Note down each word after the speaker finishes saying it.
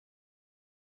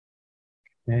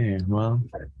Hey, well,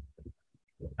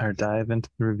 our dive into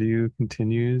the review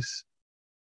continues.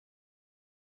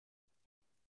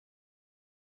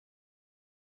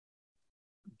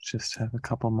 Just have a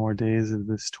couple more days of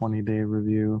this 20-day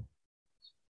review.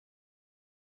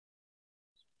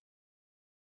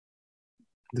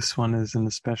 This one is an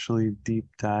especially deep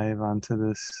dive onto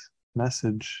this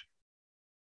message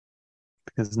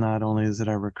because not only is it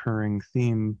our recurring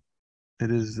theme,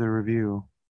 it is the review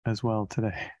as well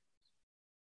today.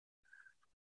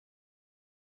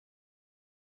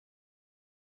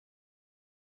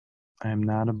 I am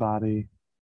not a body,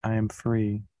 I am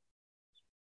free,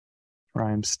 for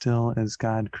I am still as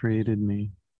God created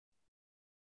me.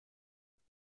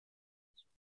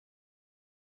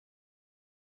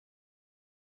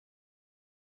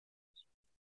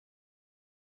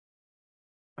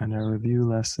 And our review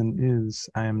lesson is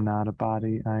I am not a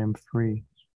body, I am free.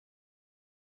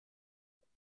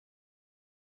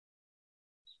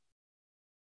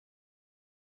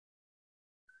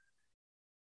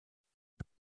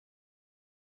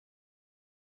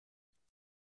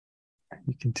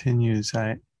 He continues,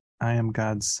 I am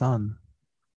God's son.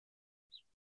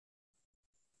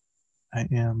 I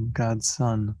am God's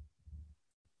son.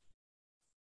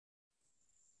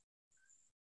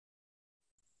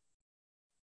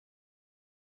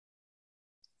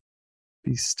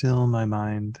 Be still, my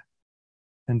mind,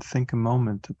 and think a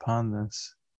moment upon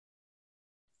this.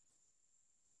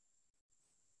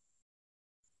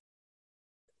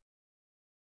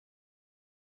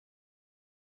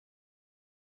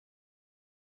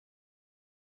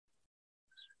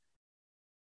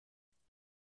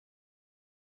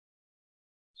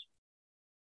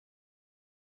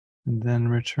 And then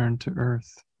return to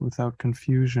earth without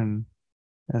confusion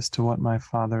as to what my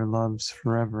Father loves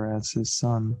forever as his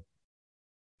Son.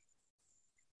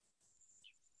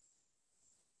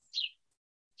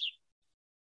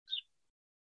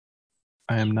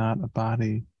 I am not a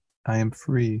body, I am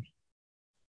free,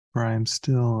 for I am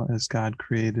still as God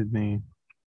created me.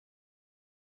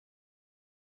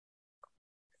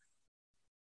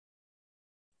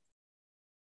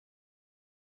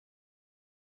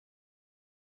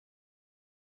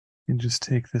 And just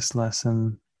take this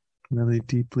lesson really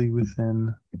deeply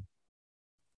within.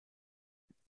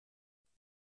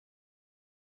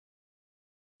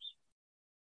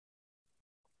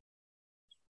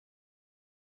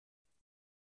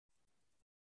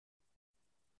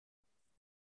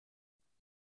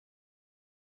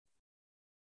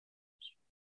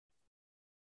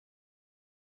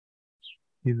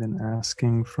 Even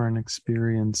asking for an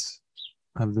experience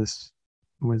of this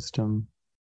wisdom.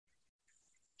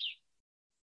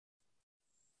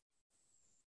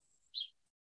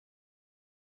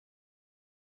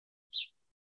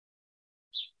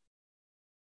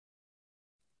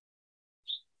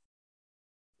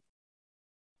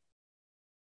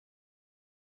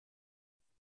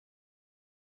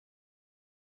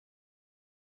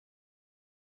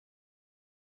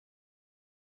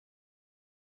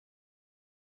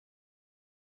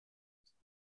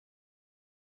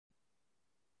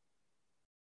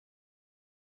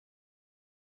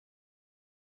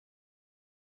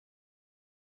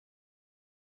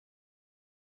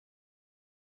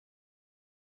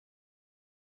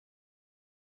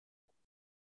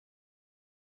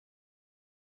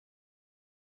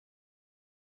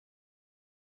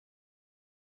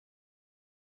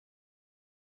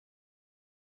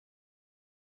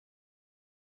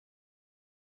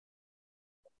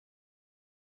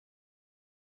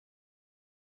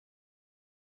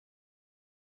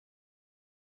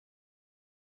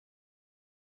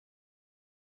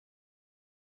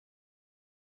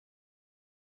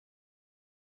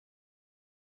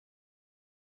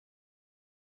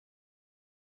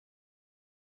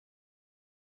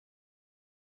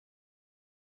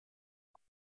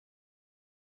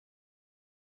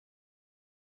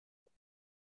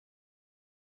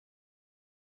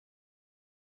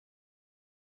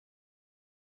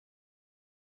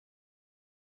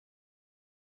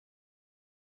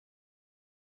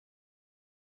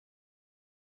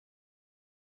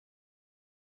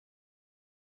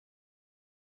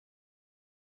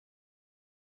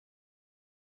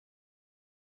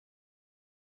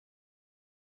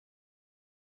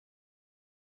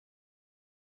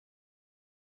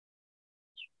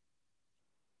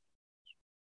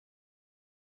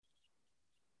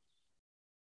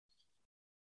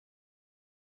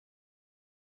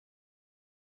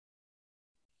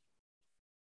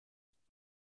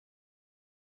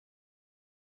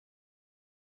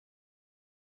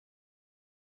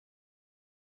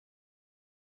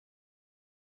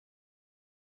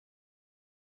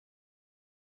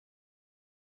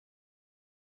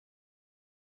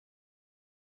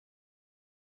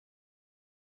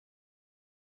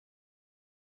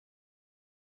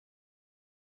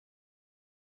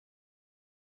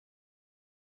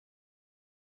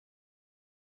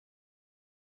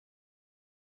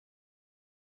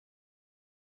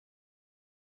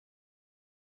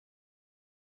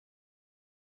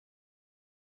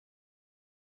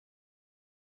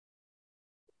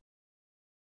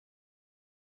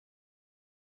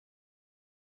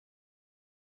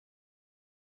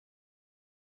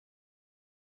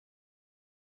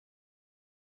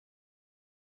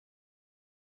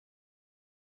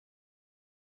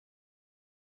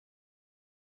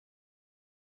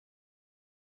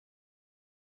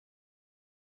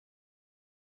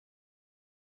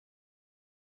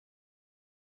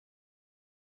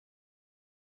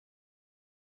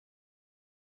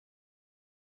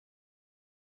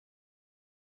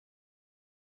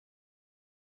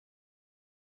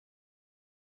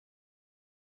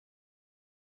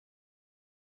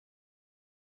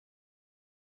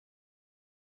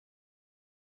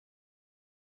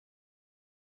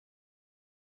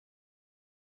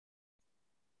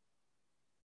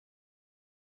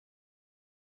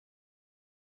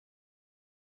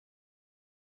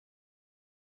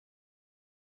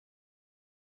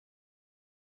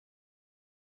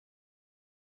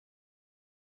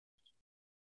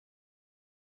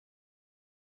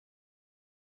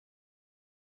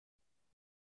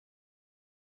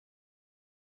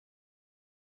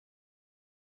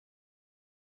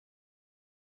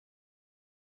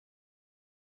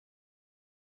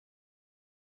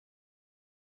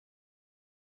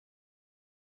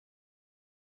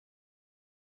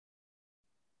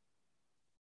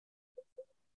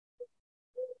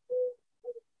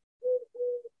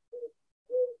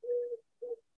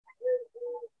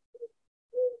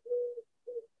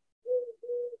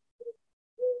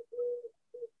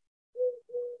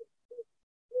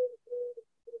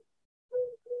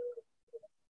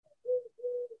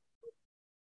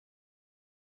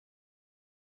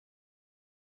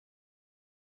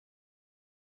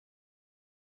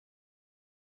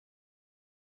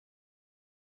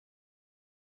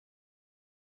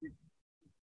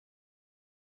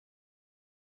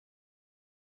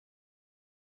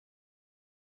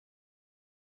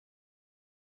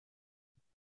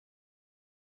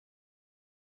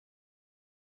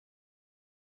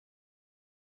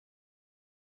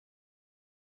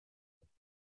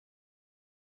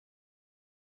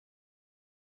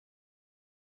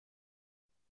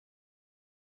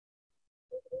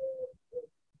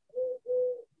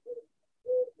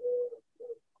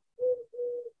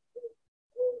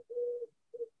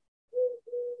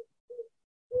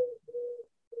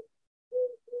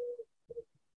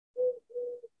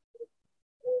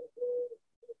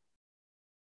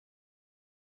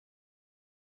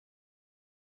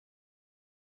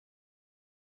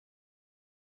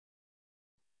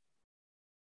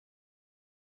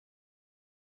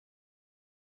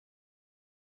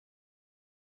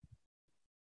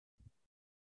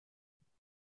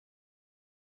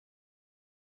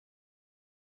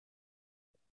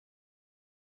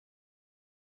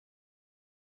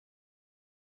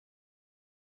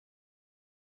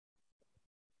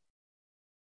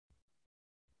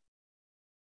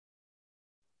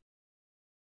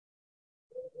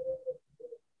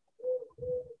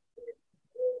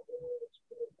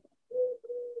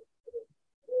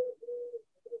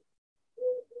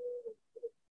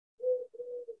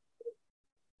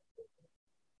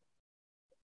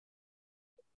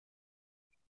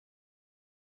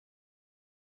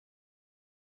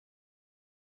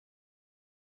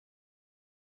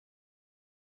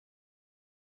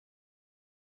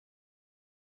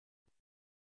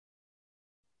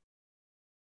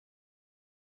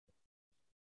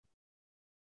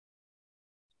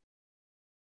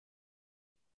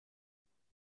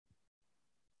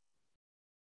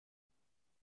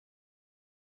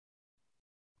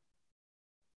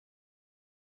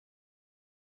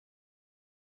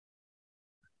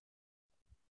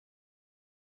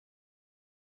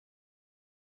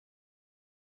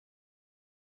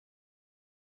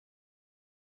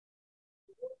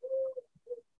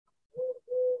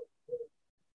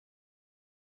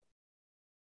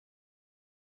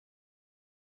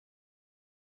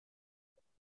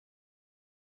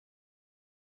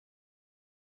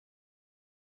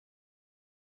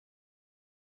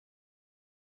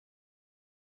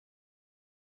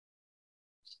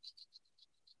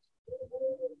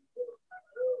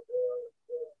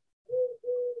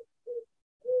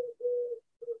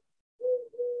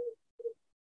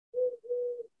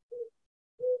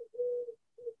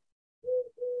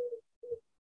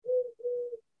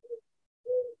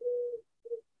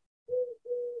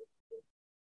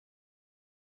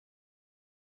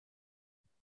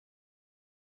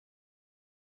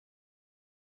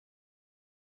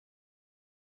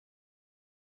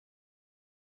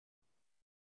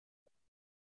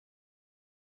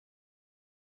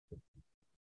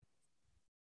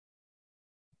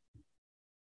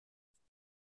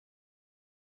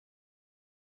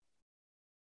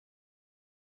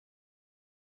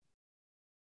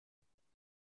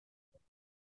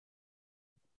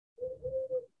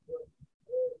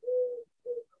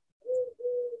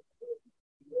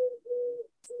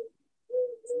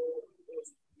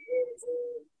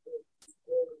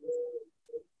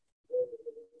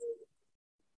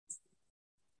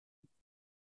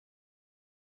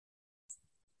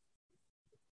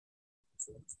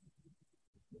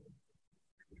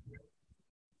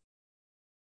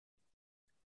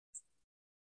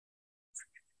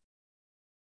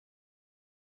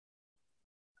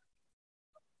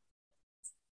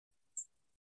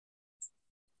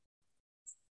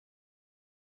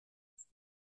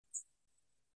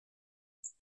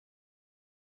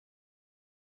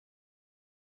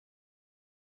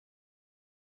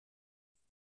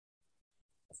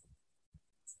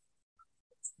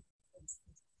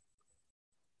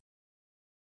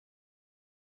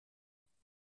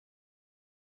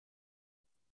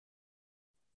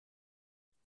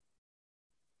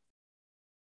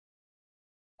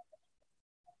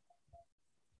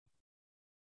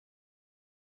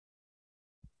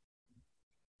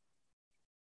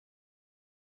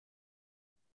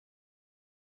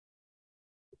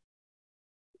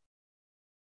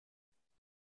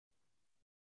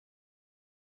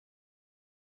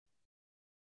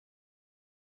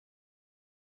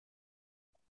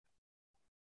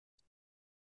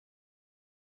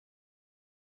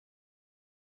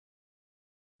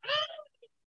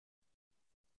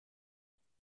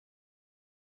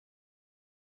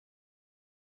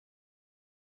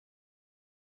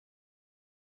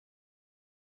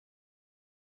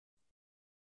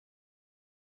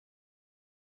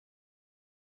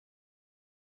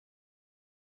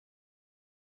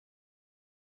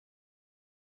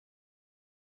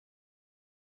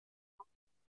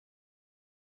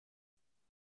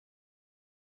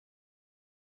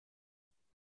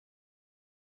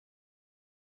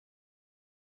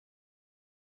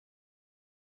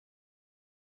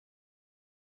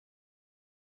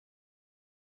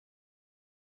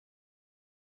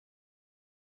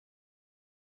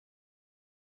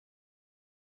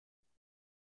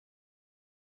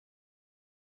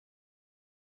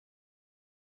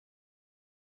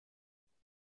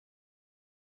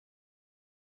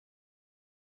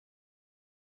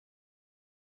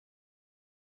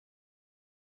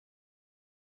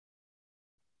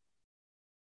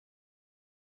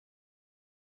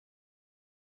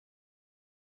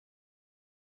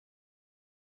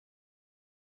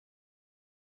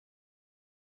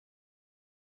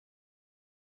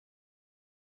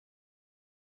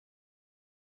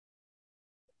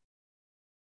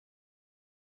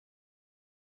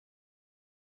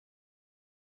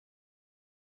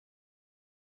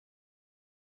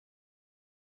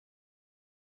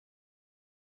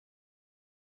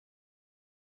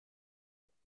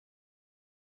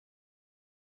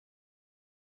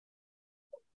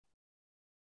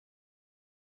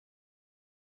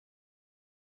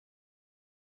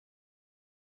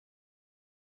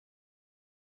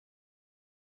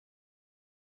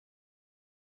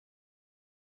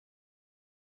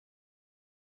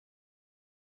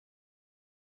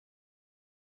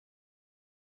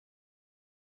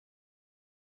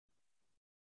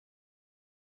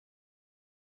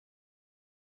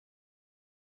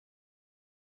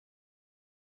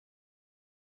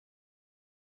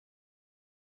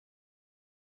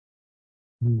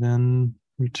 And then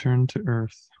return to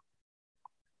earth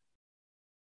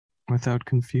without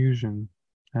confusion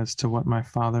as to what my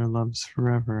Father loves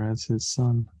forever as his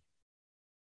Son.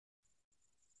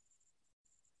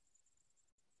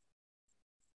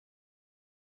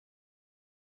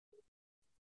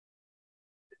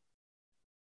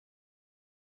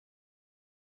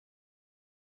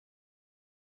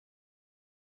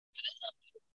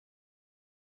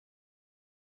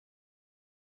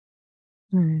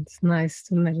 It's nice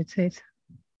to meditate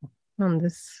on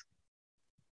this,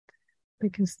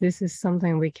 because this is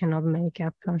something we cannot make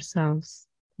up ourselves,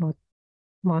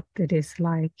 what it is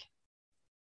like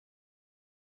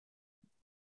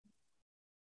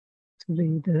to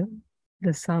be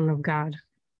the Son of God.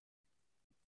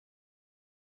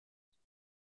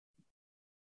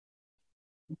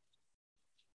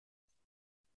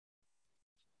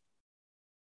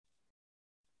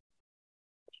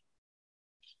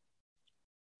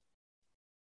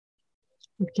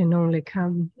 It can only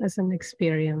come as an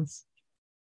experience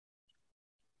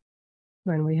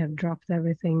when we have dropped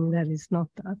everything that is not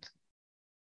that.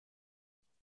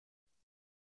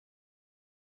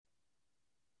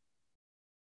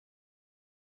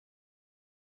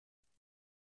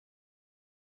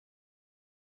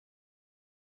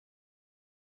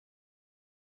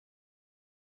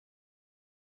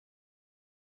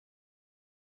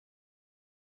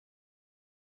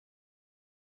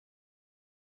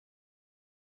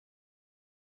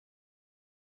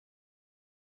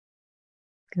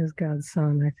 Because God's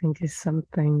Son, I think, is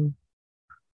something,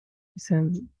 it's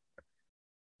an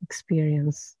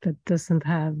experience that doesn't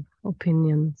have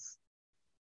opinions.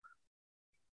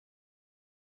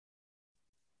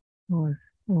 or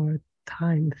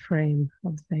time frame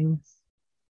of things.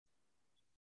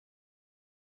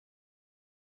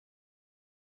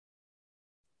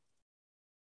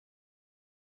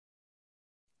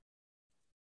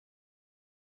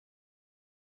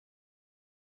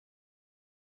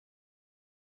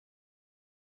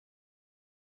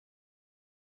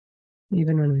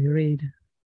 Even when we read,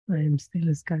 I am still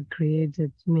as God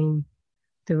created me,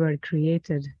 the word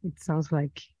created, it sounds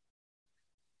like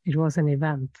it was an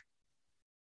event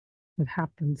that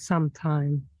happened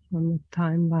sometime on the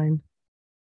timeline,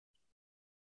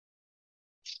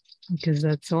 because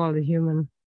that's all the human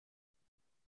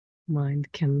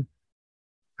mind can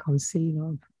conceive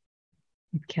of.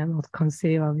 It cannot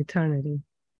conceive of eternity,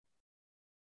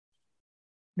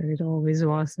 that it always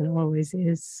was and always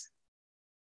is.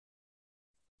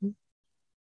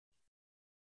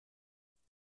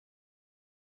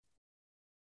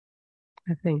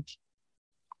 I think,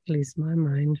 at least my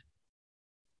mind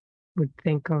would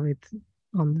think of it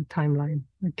on the timeline,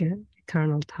 like an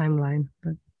eternal timeline.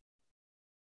 But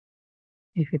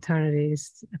if eternity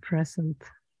is a present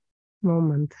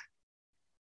moment,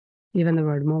 even the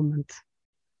word moment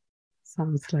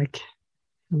sounds like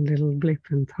a little blip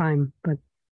in time. But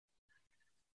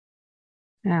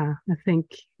yeah, I think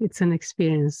it's an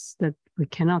experience that we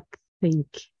cannot think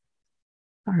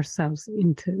ourselves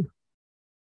into.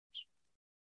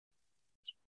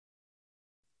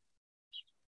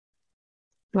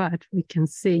 But we can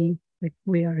see that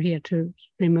we are here to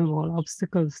remove all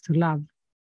obstacles to love.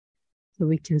 So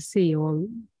we can see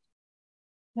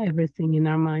everything in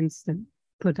our minds that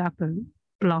put up a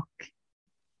block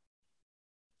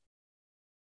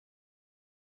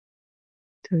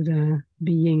to the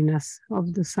beingness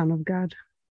of the Son of God.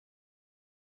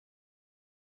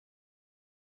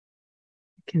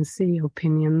 We can see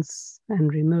opinions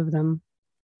and remove them.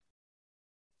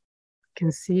 We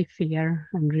can see fear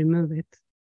and remove it.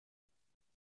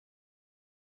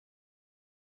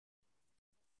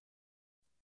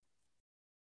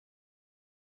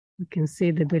 We can see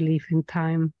the belief in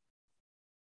time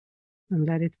and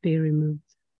let it be removed.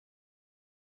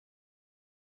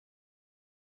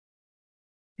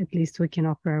 At least we can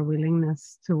offer our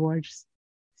willingness towards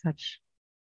such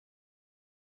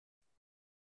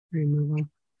removal.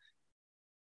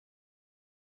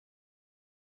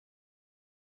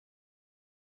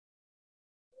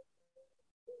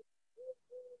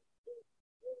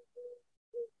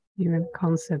 Even the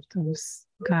concept of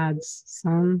God's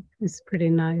Son is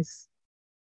pretty nice.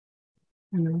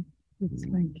 You know, it's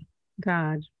like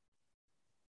God. You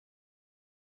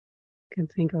can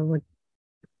think of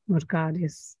what God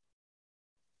is.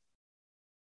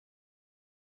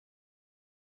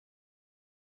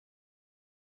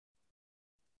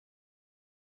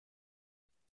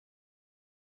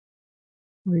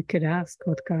 We could ask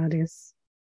what God is,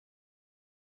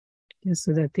 just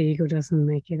so that the ego doesn't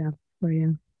make it up for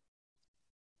you.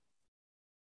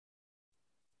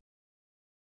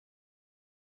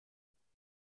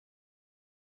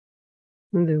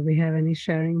 And do we have any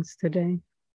sharings today?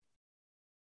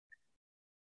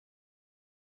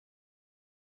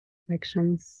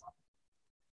 Reflections?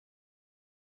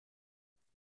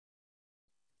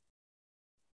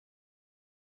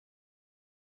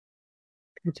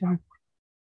 Good job.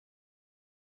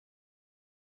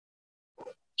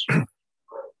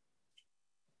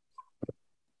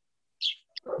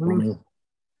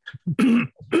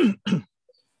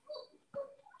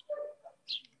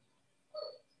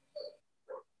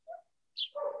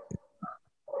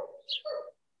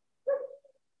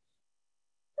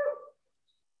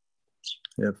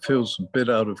 Yeah, it feels a bit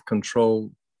out of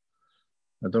control.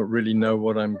 I don't really know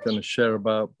what I'm going to share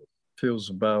about. It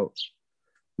feels about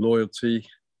loyalty.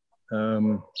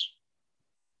 Oh,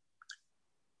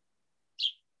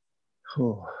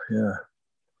 yeah.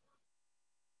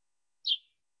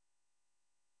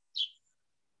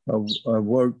 I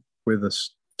woke with a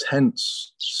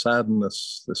tense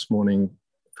sadness this morning.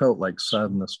 Felt like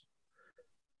sadness.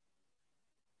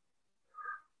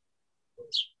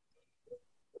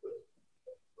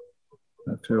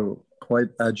 I feel quite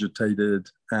agitated,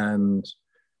 and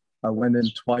I went in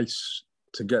twice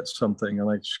to get something, and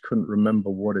I just couldn't remember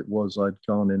what it was I'd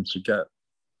gone in to get.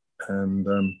 And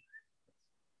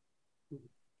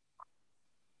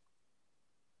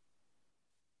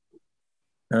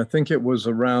I think it was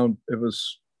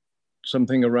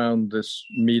something around this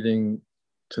meeting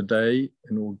today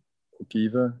in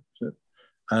Orgiva.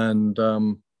 And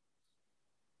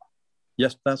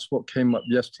yes, that's what came up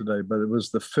yesterday, but it was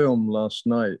the film last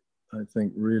night, I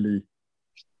think, really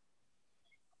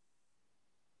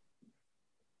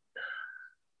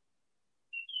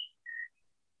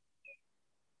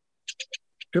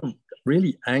feel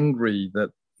really angry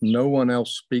that no one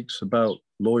else speaks about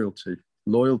loyalty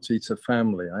to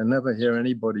family. I never hear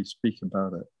anybody speak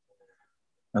about it.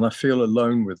 And I feel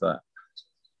alone with that.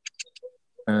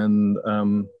 And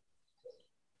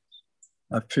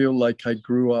I feel like I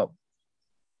grew up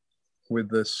with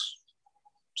this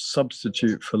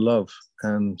substitute for love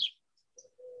and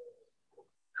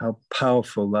how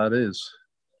powerful that is.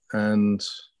 And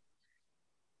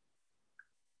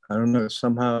I don't know,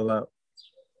 somehow that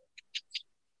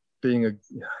being a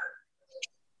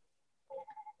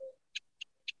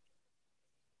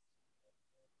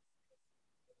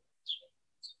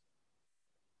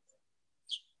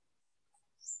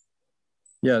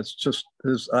yeah, it's just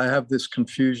I have this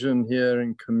confusion here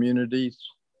in communities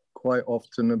quite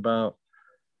often about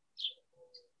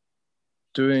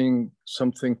doing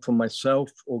something for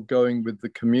myself or going with the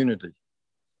community.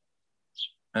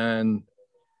 And,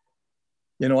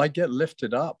 you know, I get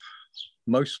lifted up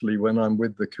mostly when I'm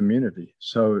with the community.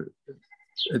 So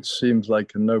it seems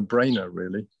like a no-brainer,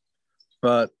 really.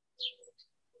 But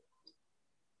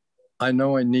I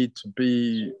know I need to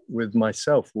be with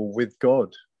myself or with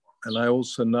God. And I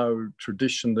also know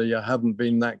traditionally I haven't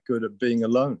been that good at being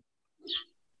alone.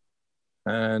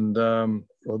 And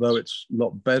although it's a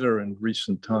lot better in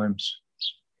recent times,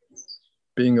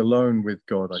 being alone with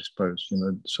God, I suppose, you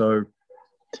know. So,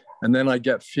 and then I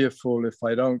get fearful if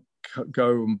I don't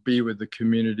go and be with the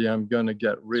community, I'm going to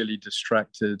get really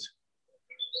distracted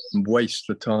and waste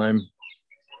the time.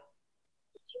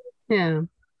 Yeah.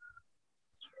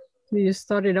 You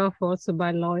started off also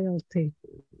by loyalty.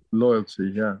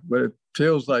 Loyalty, yeah. But it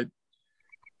feels like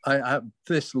I have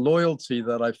this loyalty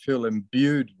that I feel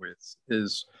imbued with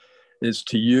is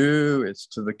to you, it's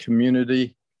to the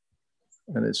community.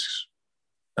 And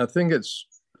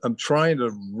I'm trying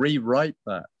to rewrite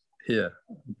that here.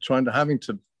 Having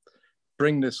to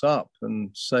bring this up and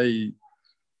say,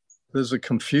 there's a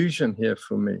confusion here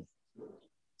for me.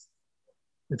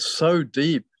 It's so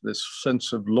deep, this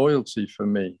sense of loyalty for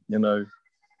me, you know.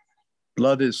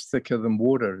 Blood is thicker than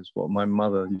water is what my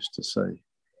mother used to say.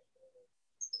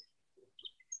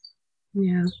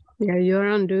 Yeah, you're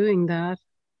undoing that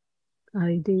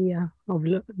idea of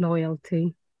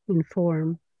loyalty in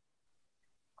form.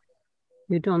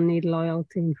 You don't need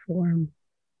loyalty in form.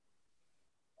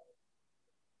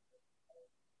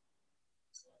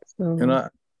 So, and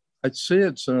I'd see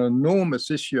it's an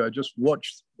enormous issue. I just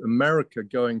watched America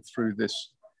going through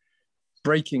this,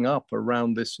 breaking up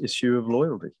around this issue of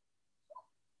loyalty,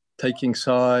 taking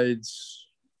sides,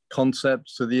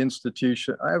 concepts to the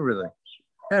institution, everything.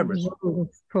 The world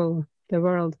is full. The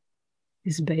world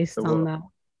is based on that.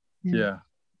 Yeah.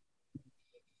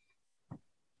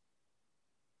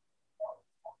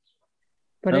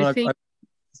 But and I think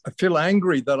I feel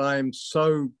angry that I'm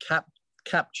so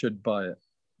captured by it.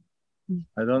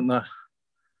 I don't know.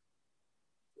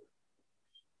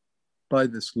 By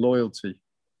this loyalty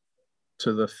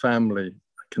to the family,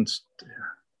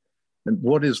 and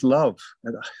what is love?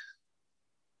 And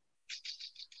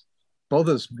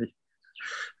bothers me.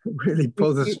 It really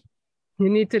bothers me. You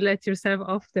need to let yourself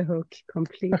off the hook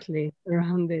completely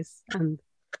around this and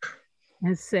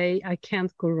say, I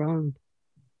can't go wrong.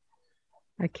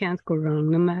 I can't go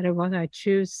wrong, no matter what I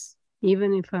choose,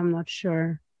 even if I'm not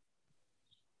sure.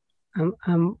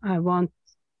 I want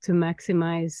to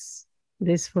maximize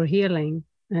this for healing.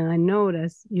 And I know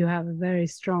that you have a very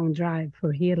strong drive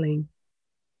for healing,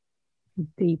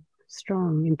 deep,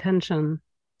 strong intention.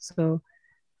 So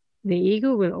the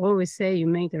ego will always say you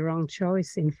made the wrong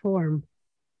choice in form.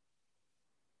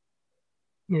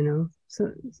 You know,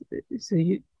 so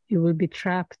you will be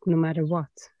trapped no matter what,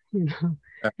 you know.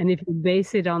 Yeah. And if you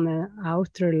base it on an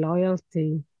outer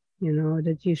loyalty, you know,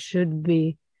 that you should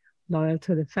be loyal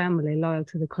to the family, loyal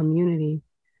to the community,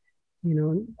 you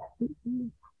know,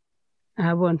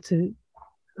 I want to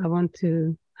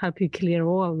help you clear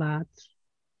all that,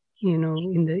 you know,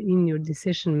 in your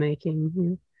decision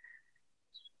making.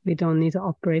 We don't need to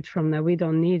operate from that. We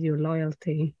don't need your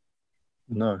loyalty.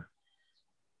 No.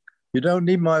 You don't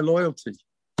need my loyalty.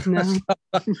 No.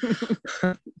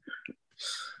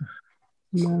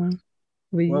 No.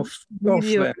 Well, that's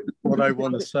what I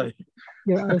want to say.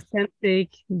 Your authentic,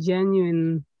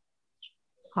 genuine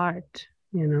heart,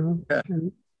 you know. Yeah.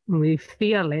 And we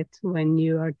feel it when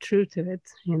you are true to it,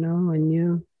 you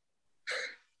know,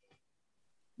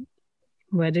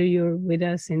 whether you're with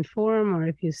us in form or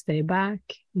if you stay back,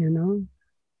 you know.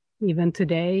 Even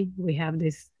today, we have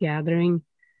this gathering.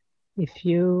 If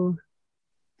you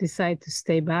decide to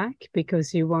stay back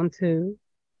because you want to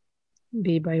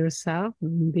be by yourself,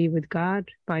 be with God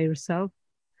by yourself,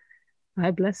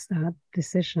 I bless that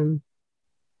decision.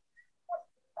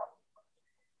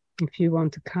 if you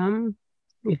want to come,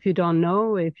 if you don't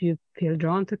know, if you feel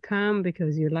drawn to come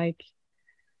because you like,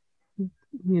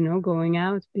 going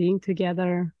out, being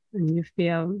together, and you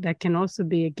feel that can also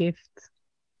be a gift.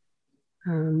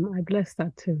 I bless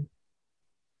that too.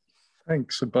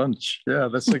 Thanks a bunch. Yeah,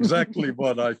 that's exactly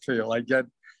what I feel. I get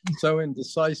so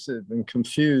indecisive and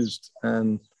confused,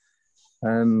 and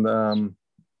I'm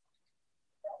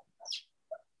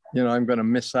going to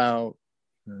miss out,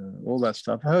 all that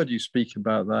stuff. I heard you speak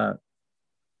about that.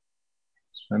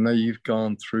 I know you've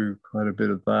gone through quite a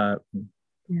bit of that.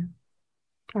 Yeah,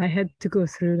 I had to go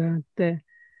through that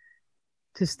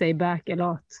to stay back a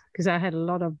lot, because I had a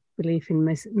lot of belief in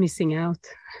missing out,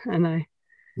 and I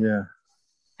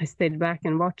stayed back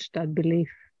and watched that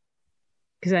belief,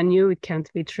 because I knew it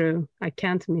can't be true. I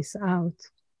can't miss out.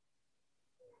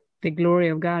 The glory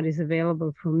of God is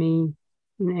available for me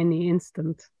in any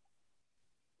instant.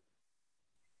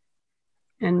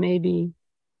 And maybe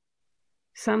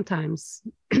sometimes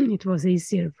it was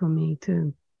easier for me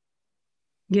to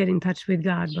get in touch with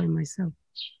God by myself.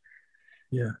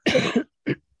 Yeah.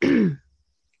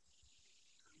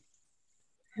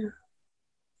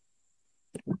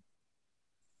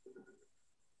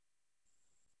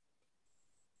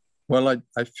 Well,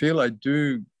 I feel I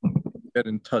do get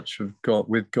in touch with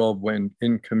God when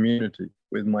in community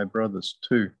with my brothers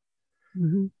too.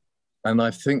 Mm-hmm. And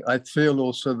I feel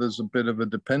also there's a bit of a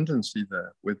dependency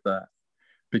there with that,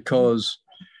 because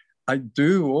I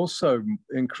do also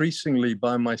increasingly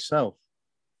by myself,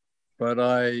 but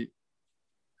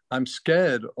I'm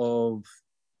scared of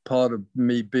part of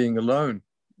me being alone.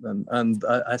 And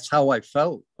that's how I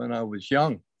felt when I was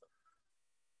young,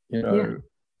 Yeah.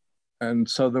 And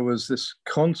so there was this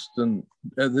constant,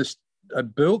 I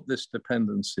built this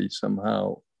dependency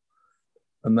somehow,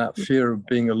 and that fear of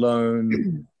being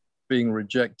alone, being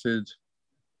rejected.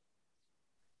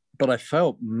 But I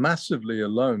felt massively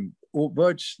alone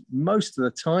most of the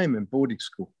time in boarding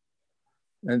school.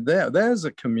 And there's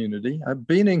a community. I've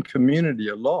been in community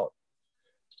a lot.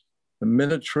 The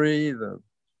military, the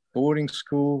boarding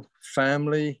school,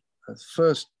 family. The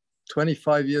first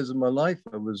 25 years of my life,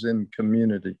 I was in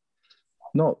community.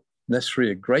 Not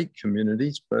necessarily a great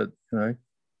communities, but,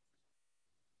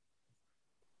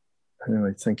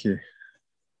 Anyway, thank you.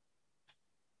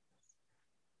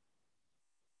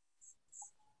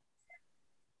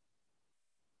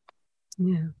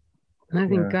 Yeah. And I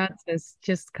think God says,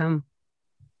 just come.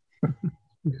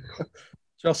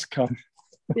 Just come.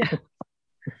 Yeah.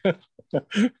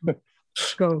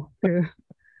 Go.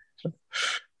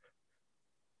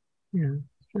 Yeah.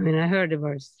 I mean, I heard the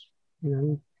words,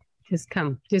 just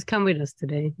come with us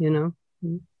today, Yeah.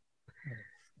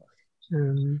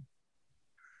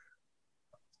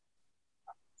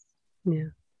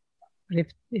 But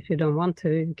if you don't want to,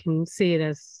 you can see it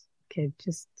as, okay,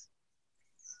 just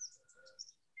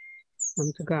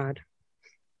come to God.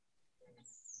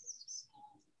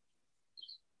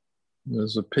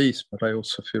 There's a peace, but I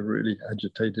also feel really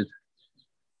agitated.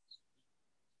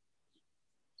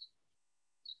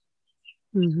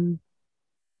 Mm-hmm.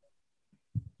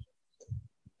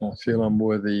 I feel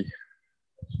unworthy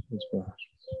as well.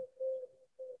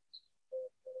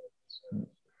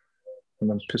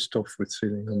 And I'm pissed off with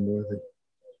feeling unworthy.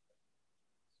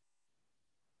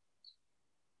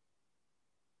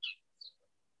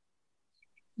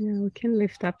 Yeah, we can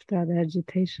lift up that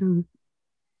agitation.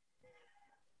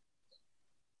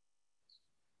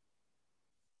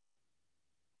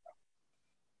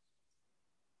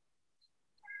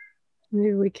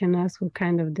 Maybe we can ask what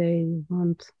kind of day you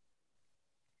want.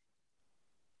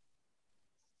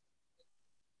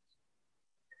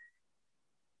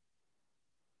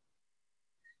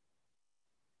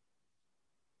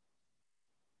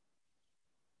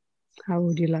 How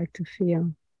would you like to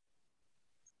feel?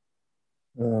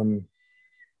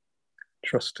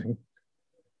 Trusting.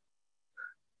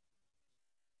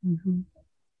 Mm-hmm.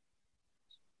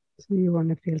 So you want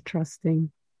to feel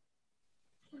trusting?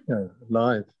 Yeah,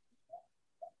 alive.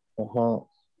 A heart.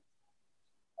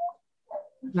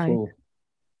 Full.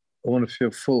 I want to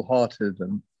feel full-hearted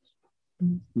and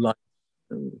light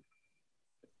and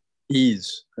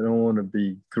ease. I don't want to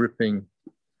be gripping.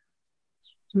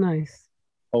 Nice.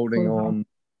 Holding on.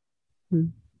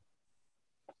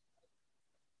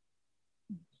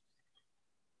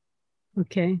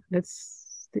 Okay,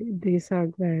 these are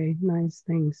very nice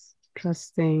things.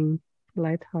 Trusting,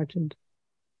 light-hearted,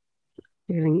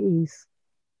 feeling ease.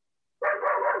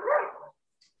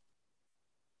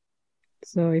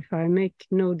 So if I make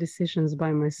no decisions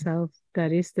by myself,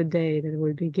 that is the day that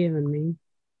will be given me.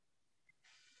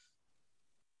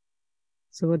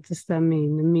 So what does that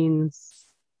mean? It means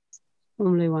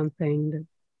only one thing, that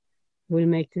we'll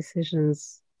make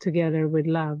decisions together with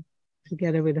love,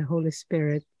 together with the Holy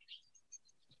Spirit,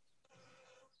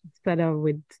 instead of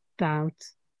with doubt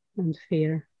and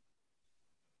fear,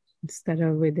 instead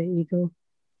of with the ego.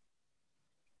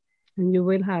 And you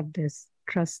will have this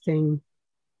trusting,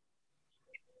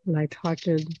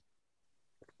 light-hearted,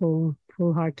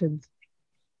 full-hearted,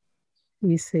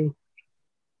 easy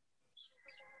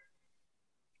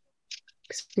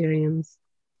experience.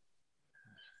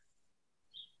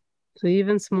 So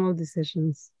even small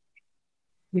decisions,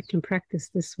 you can practice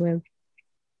this with.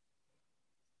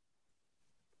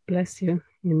 Bless you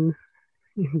in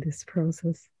this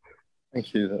process.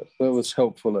 Thank you. That was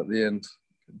helpful at the end.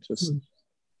 Just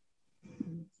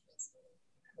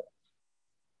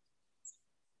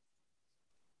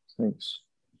thanks.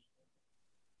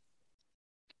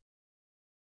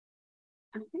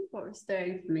 I think what was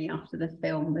stirring for me after the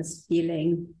film was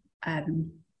feeling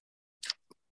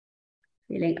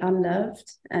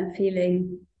unloved and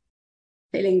feeling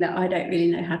that I don't really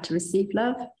know how to receive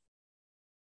love.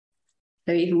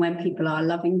 So even when people are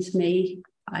loving to me,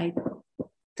 I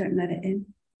don't let it in,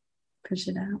 push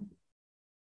it out.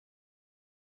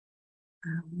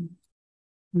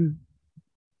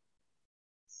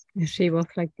 She was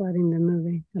like that in the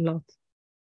movie a lot.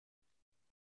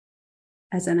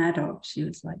 As an adult, she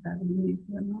was like that in the movie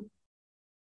a lot.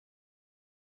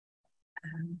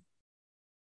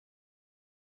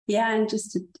 Yeah, and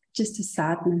just a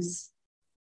sadness.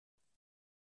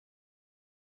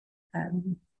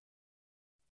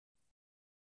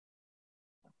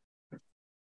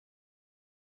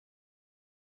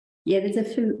 Yeah,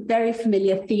 there's a very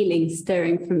familiar feeling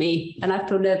stirring for me, and I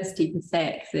feel nervous to even say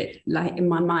it because it, like in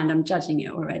my mind, I'm judging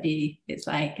it already. It's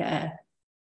like a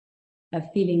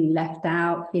feeling left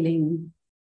out, feeling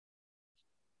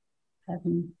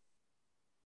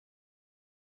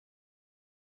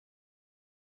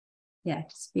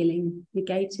just feeling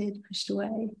negated, pushed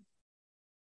away.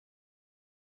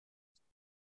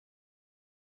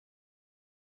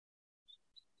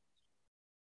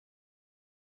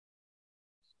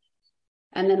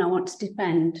 And then I want to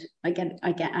defend. I get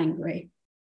angry.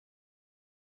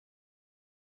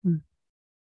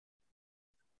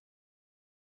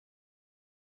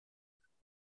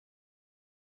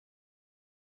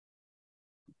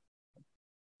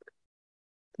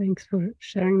 Thanks for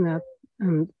sharing that,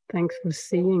 and thanks for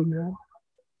seeing that.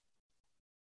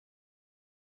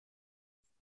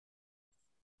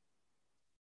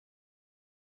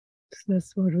 So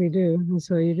that's what we do. And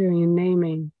so you're doing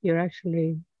naming. You're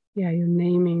actually, you're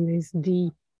naming this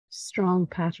deep, strong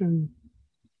pattern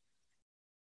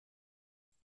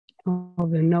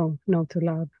of the no to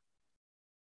love.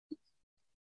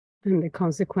 And the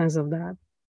consequence of that,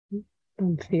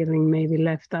 and feeling maybe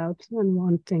left out and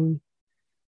wanting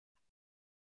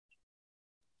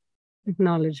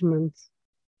acknowledgement,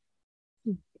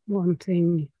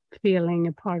 wanting, feeling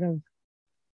a part of.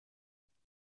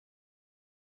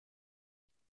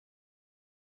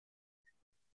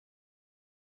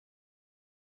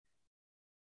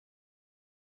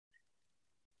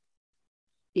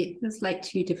 It was like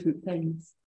two different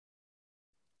things.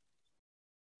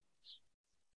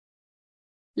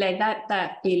 Like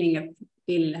that feeling of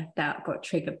being left out got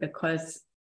triggered because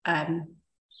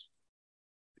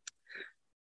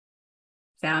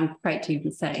I'm afraid to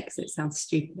even say it because it sounds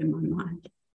stupid in my mind.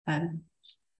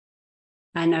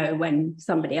 I know when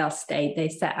somebody else stayed, they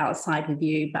sat outside with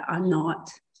you, but I'm not,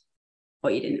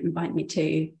 or you didn't invite me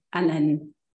to. And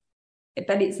then,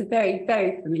 but it's a very,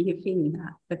 very familiar feeling,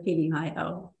 that the feeling like,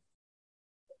 oh,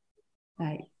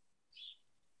 like,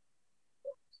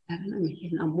 I don't know, maybe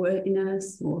an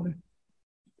unworthiness or.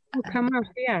 Come out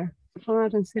here. Come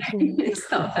out and sit here.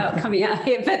 It's not about coming out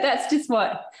here, but that's just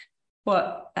what.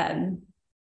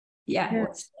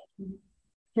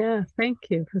 Yeah, thank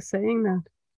you for saying that.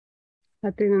 I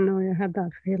didn't know you had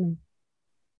that feeling.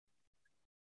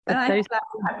 But I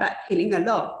have that feeling a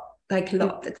lot. Like a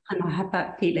lot of the time I have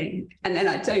that feeling and then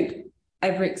I don't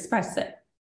ever express it.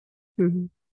 Mm-hmm.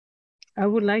 I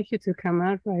would like you to come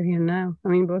out right here now. I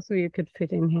mean, both of you could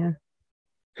fit in here.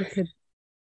 You could.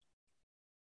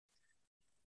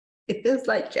 It feels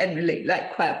like generally,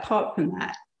 like quite apart from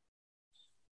that,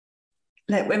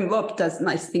 like when Rob does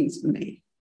nice things for me,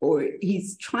 or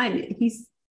he's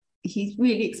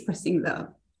really expressing love.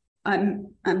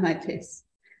 I'm like this.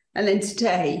 And then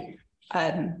today,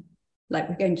 like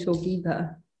we're going to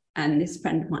Orgiva, and this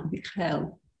friend of mine,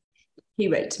 Michael, he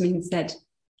wrote to me and said,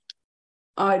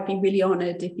 I'd be really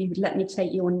honoured if you would let me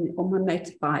take you on my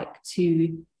motorbike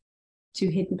to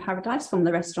Hidden Paradise, from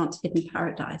the restaurant to Hidden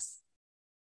Paradise.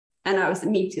 And I was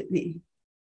immediately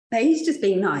But he's just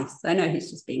being nice. I know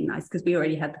he's just being nice because we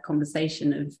already had the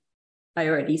conversation of, I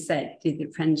already said, is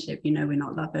it friendship? You know, we're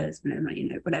not lovers, we're not, you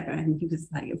know, whatever. And he was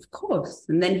like, of course.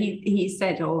 And then he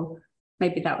said, oh,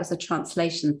 maybe that was a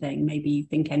translation thing. Maybe you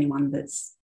think anyone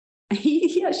that's,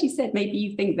 he actually said, maybe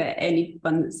you think that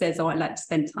anyone that says, oh, I'd like to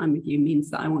spend time with you means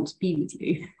that I want to be with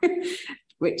you.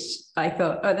 Which I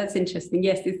thought, oh, that's interesting.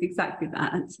 Yes, it's exactly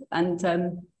that. And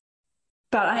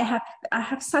but I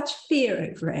have such fear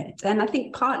over it. And I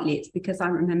think partly it's because I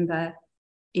remember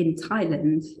in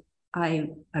Thailand, I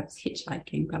was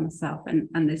hitchhiking by myself,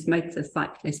 and this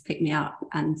motorcyclist picked me up,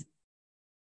 and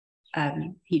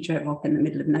he drove off in the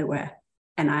middle of nowhere,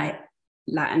 and I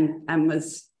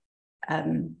was I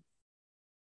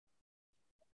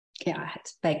had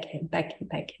to beg him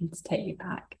to take me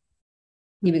back.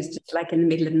 He was just like in the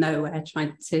middle of nowhere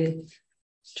trying to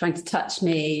touch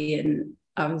me, and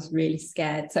I was really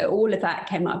scared. So all of that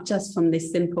came up just from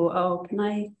this simple, oh, can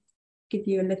I give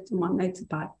you a lift on my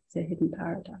motorbike to Hidden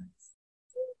Paradise?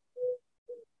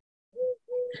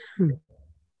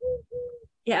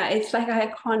 Yeah, it's like I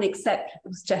can't accept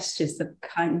those gestures of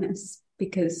kindness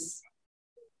because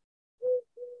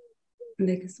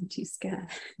I'm too scared.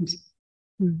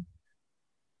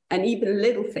 And even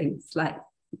little things like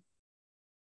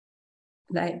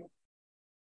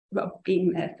well,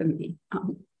 being there for me.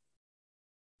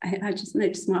 I just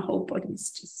noticed my whole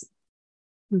body's just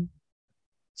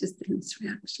in this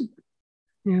reaction.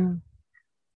 Yeah.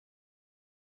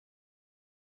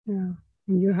 Yeah.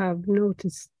 You have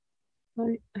noticed,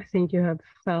 I think you have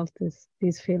felt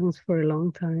these feelings for a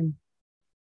long time.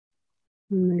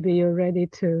 Maybe you're ready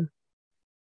to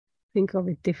think of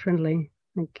it differently,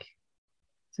 like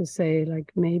to say,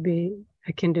 like, maybe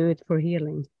I can do it for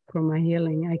healing, for my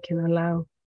healing. I can allow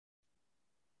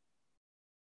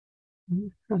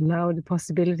the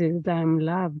possibility that I'm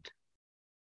loved,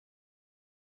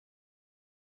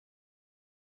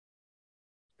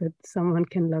 that someone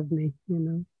can love me, you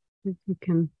know, that you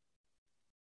can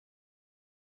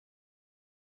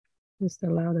just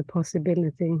allow the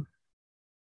possibility.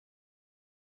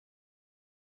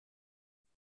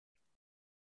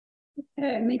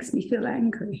 Yeah, it makes me feel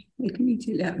angry. It can be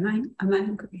feel I'm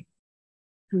angry.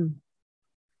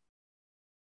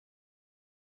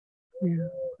 Yeah,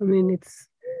 I mean,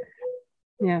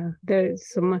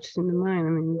 there's so much in the mind. I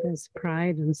mean, there's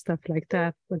pride and stuff like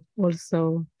that, but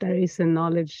also there is a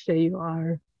knowledge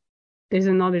that there's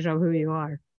a knowledge of who you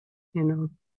are, you know,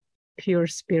 pure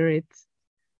spirit,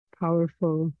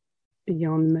 powerful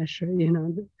beyond measure, you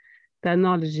know, that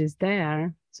knowledge is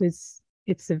there. So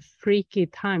it's a freaky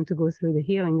time to go through the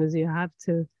healing because you have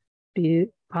to be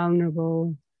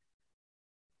vulnerable,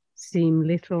 seem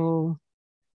little.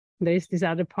 There's this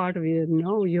other part of you that,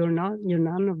 no, you're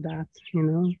none of that, you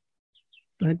know,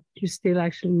 but you still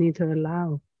actually need to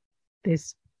allow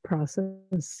this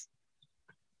process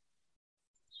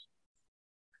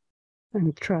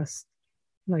and trust,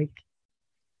 like,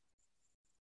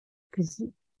 because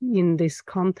in this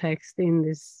context, in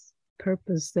this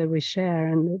purpose that we share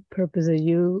and the purpose that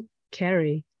you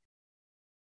carry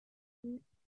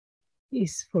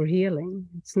is for healing.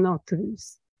 It's not to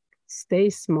stay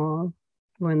small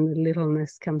when the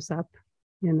littleness comes up,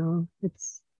 you know,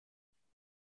 it's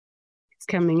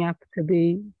coming up to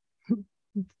be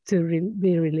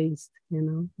be released, you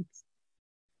know.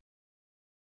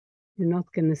 You're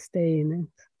not going to stay in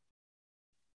it.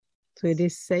 So it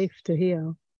is safe to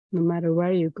heal, no matter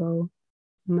where you go,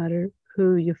 no matter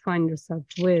who you find yourself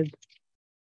with.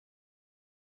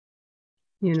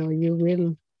 You know,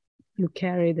 you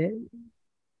carry the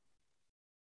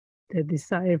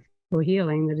desire for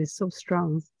healing that is so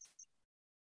strong.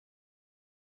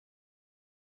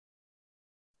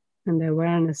 And the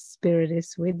awareness spirit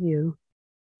is with you.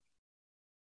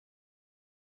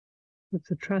 But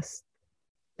to trust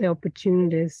the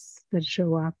opportunities that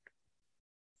show up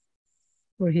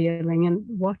for healing and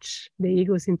watch the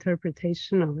ego's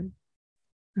interpretation of it.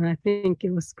 And I think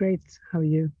it was great how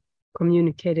you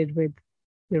communicated with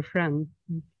your friend.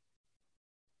 You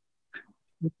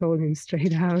told him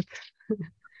straight out.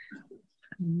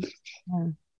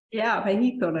 Yeah, but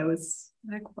he thought I was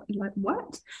like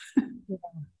what?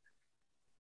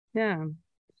 Yeah,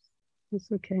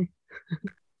 it's okay.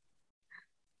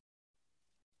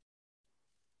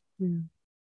 Yeah.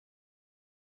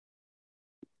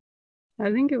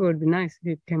 I think it would be nice if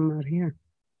you came out here.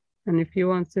 And if you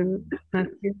want to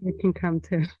ask you, you can come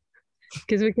too.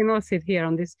 Because we can all sit here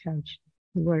on this couch.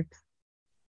 It works.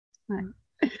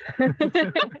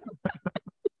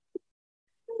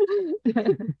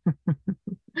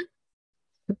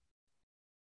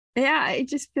 Yeah, it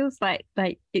just feels like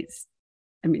it's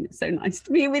I mean, it's so nice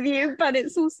to be with you, but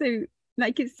it's also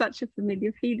like, it's such a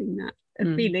familiar feeling, that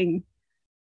a feeling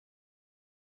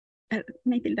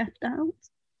maybe left out,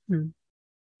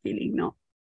 feeling not,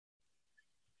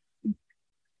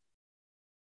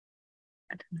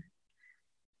 I don't know.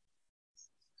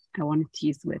 I wanted to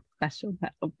use the word special,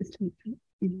 but obviously,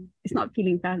 you know, it's not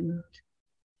feeling valued.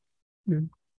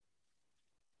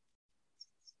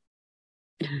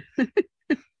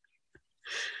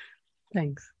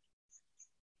 Thanks.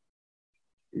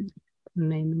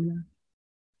 Naming that.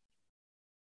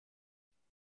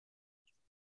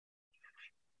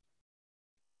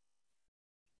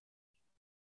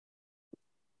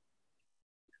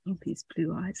 All these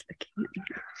blue eyes looking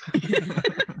at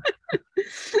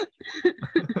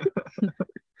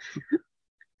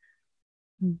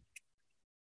me.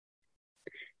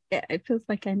 Yeah, it feels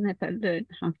like I never learned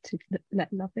how to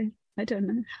let love in. I don't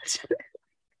know how to.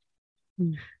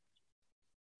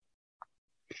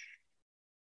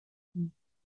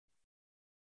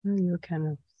 Well, you're kind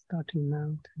of starting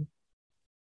now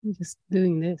to just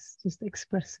doing this, just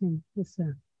expressing this.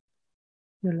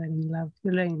 You're letting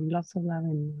lots of love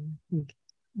in, I think.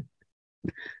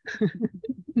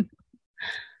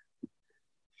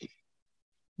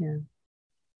 Yeah.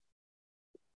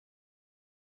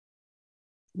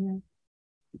 Yeah.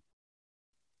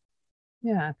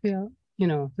 Yeah, I feel,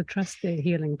 to trust the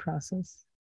healing process,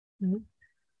 right?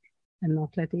 And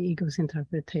not let the ego's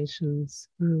interpretations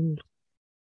rule.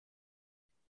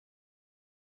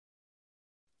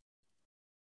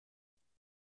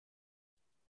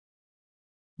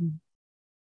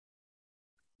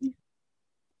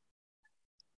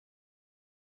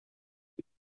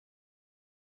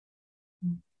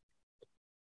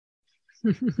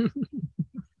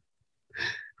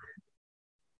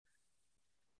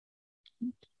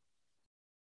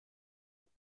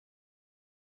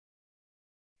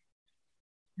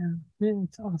 Yeah,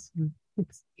 it's awesome.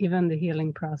 It's even the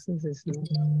healing process is not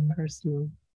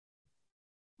personal.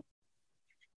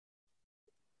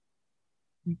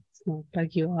 It's not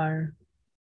like you are,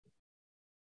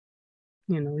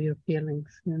 your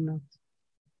feelings. You're not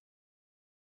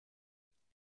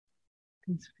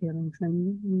these feelings,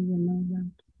 and you know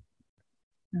that.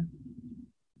 Yeah.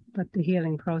 But the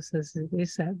healing process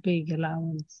is a big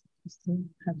allowance. You still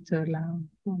have to allow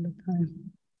all the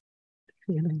time the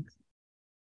feelings.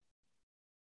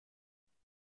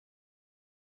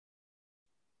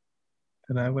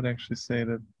 And I would actually say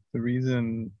that the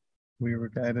reason we were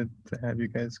guided to have you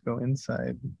guys go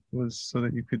inside was so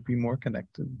that you could be more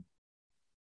connected.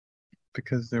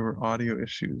 Because there were audio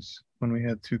issues when we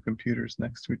had two computers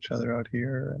next to each other out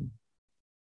here, and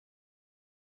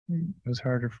it was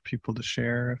harder for people to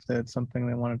share if they had something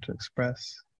they wanted to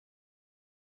express.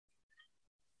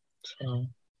 So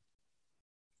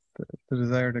the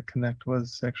desire to connect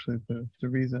was actually the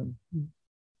reason.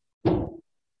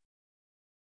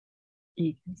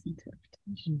 Ego's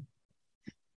interpretation.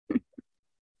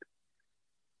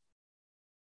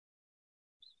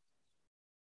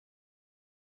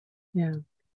 Yeah.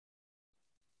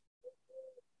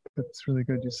 That's really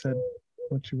good. You said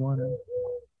what you wanted,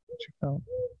 what you felt.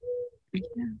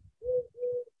 Yeah.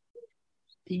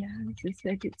 Yeah, as I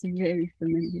said, it's a very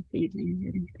familiar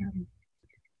feeling.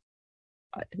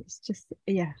 It's just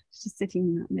sitting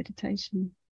in that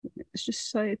meditation. It's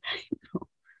just so painful.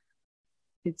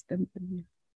 It's been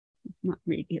not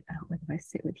really about whether I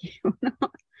sit with you or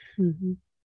not.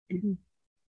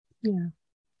 Yeah.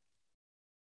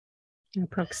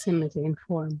 Proximity in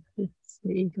form. It's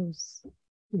the ego's,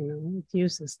 it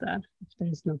uses that. If there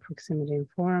is no proximity in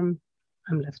form,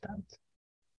 I'm left out.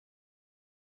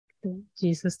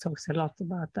 Jesus talks a lot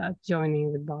about that,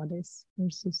 joining with bodies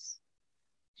versus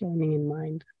joining in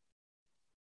mind.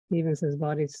 He even says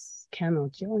bodies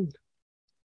cannot join.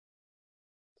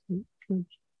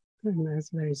 And there's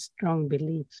very strong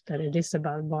belief that it is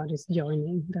about bodies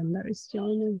joining, then there is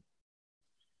joining.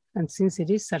 And since it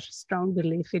is such a strong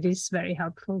belief, it is very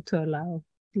helpful to allow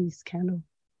these kind of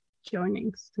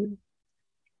joinings to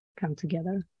come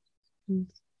together.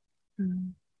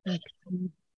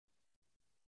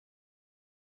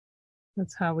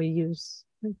 That's how we use,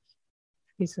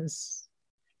 he says,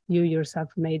 you yourself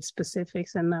made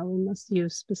specifics, and now we must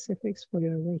use specifics for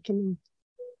your awakening.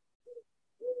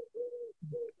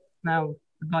 Now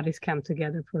the bodies come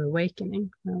together for awakening.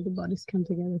 Now the bodies come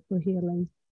together for healing,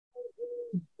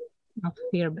 not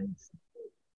fear-based.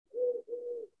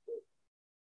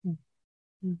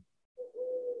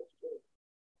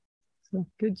 So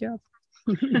good job.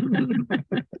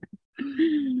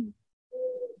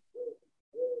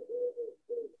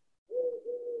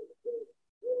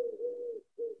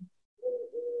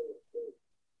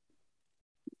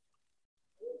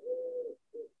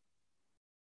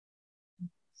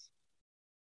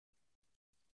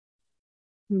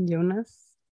 Jonas?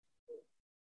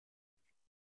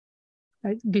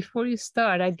 Before you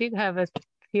start, I did have a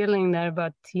feeling there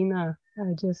about Tina.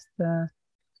 I just want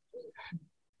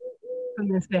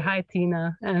to say hi,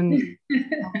 Tina. And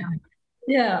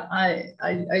yeah,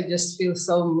 I just feel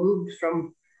so moved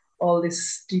from all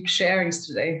these deep sharings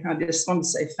today. I just want to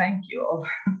say thank you all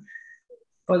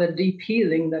for the deep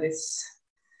healing that is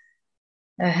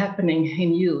happening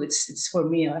in you. It's for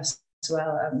me as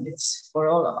well, and it's for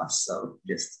all of us. So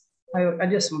I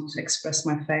just want to express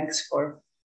my thanks for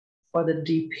the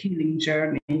deep healing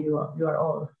journey you are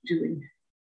all doing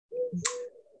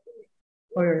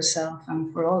for yourself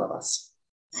and for all of us.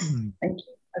 Thank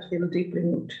you. I feel deeply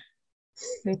moved.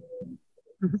 Thank you.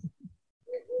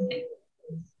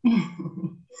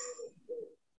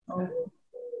 Oh.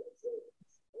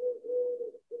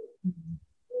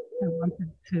 I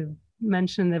wanted to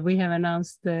mention that we have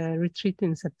announced the retreat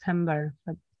in September,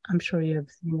 but I'm sure you have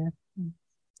seen it.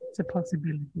 It's a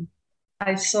possibility.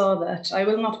 I saw that. I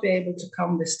will not be able to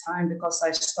come this time because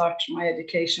I start my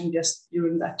education just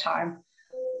during that time.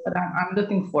 But I'm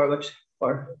looking forward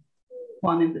for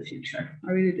one in the future.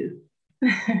 I really do.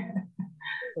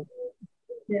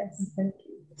 Yes, thank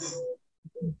you.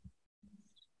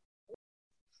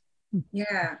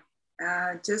 Yeah,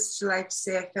 just like to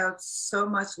say, I felt so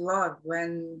much love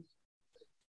when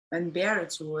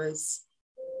Berit was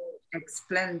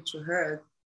explaining to her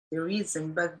the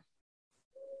reason, but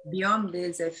beyond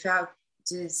this, I felt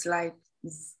just like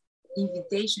this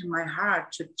invitation in my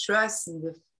heart to trust in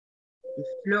the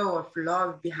flow of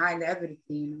love behind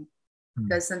everything.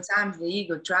 Because sometimes the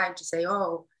ego tried to say,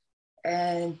 oh,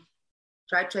 and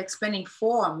try to explain in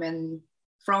form and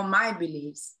from my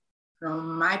beliefs,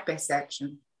 from my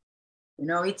perception. You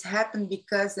know, it happened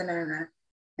because, and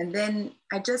then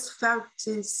I just felt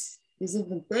this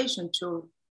invitation to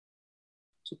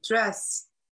trust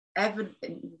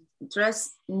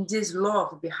trust in this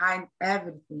love behind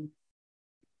everything.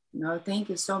 You know, thank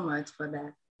you so much for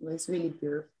that. It was really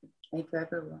beautiful. Thank you,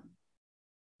 everyone.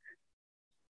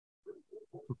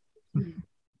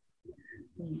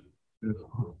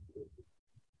 Beautiful.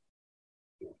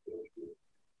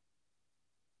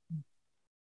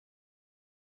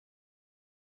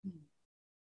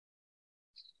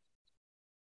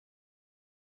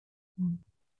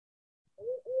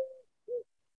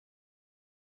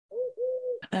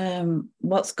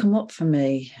 What's come up for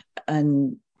me,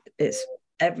 and it's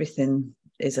everything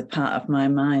is a part of my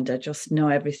mind. I just know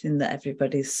everything that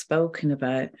everybody's spoken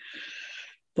about.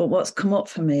 But what's come up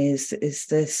for me is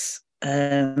this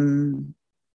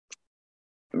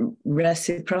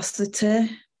reciprocity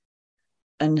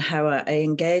and how I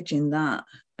engage in that,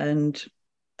 and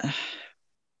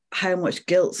how much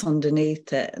guilt's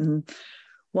underneath it. And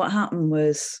what happened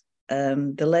was,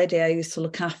 the lady I used to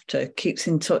look after keeps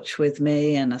in touch with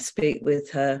me and I speak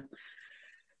with her.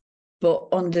 But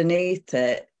underneath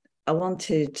it,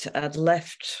 I'd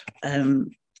left her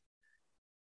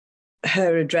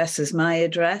address as my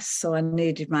address. So I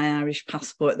needed my Irish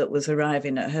passport that was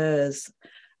arriving at hers.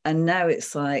 And now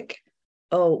it's like,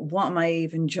 oh, what am I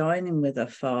even joining with her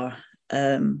for?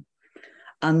 And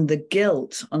the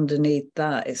guilt underneath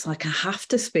that, it's like I have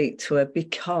to speak to her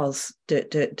because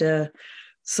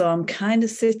So I'm kind of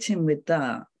sitting with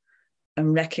that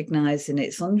and recognizing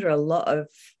it's under a lot of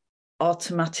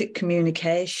automatic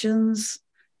communications,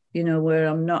 you know, where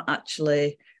I'm not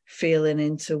actually feeling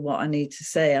into what I need to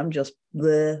say. I'm just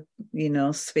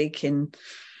speaking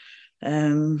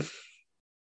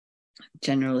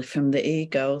generally from the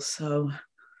ego. So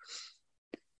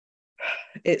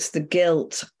it's the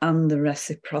guilt and the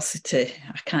reciprocity.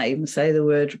 I can't even say the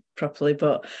word properly,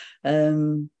 but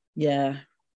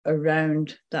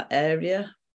around that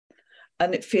area.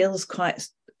 And it feels quite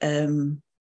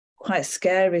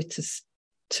scary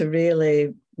to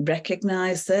really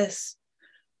recognize this,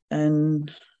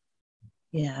 and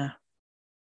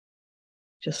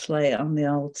just lay it on the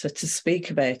altar. To speak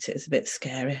about it is a bit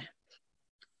scary.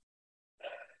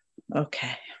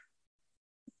 Okay.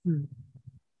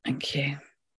 Thank you.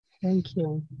 Thank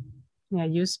you. Yeah,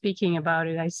 you speaking about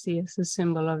it, I see as a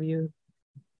symbol of you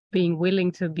being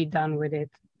willing to be done with it,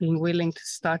 being willing to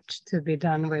start to be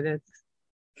done with it,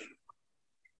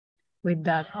 with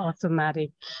that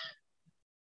automatic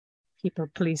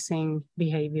people-pleasing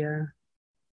behavior.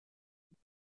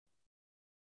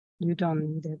 You don't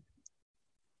need it.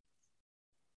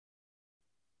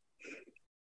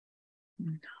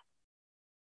 No.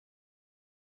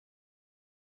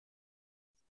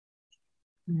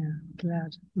 Yeah,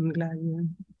 I'm glad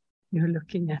you're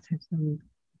looking at it and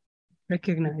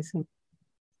recognizing.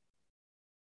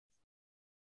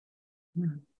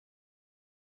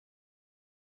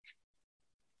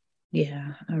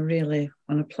 Yeah, I really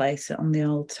want to place it on the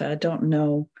altar. I don't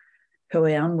know who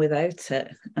I am without it.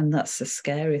 And that's the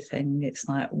scary thing. It's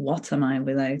like, what am I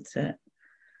without it?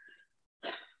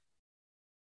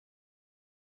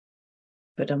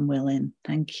 But I'm willing.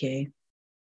 Thank you.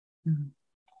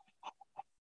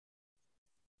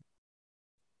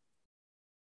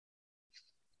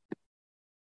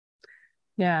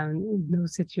 Yeah, in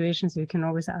those situations, you can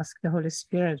always ask the Holy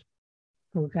Spirit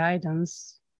for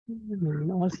guidance. I mean,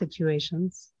 in all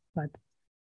situations. But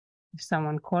if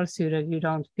someone calls you that you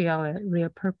don't feel a real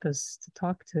purpose to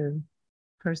talk to,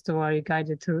 first of all, are you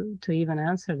guided to even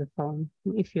answer the phone?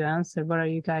 If you answer, what are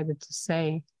you guided to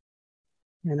say?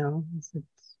 You know, is it,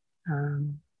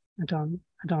 I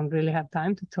don't really have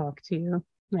time to talk to you.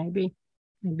 Maybe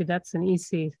that's an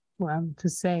easy one to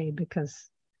say because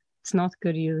it's not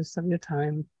good use of your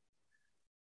time.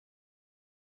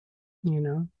 You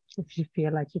know, if you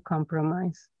feel like you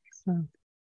compromise. So,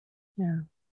 yeah.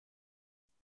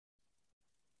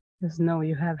 Just know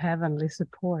you have heavenly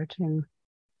support in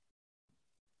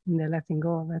the letting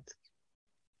go of it.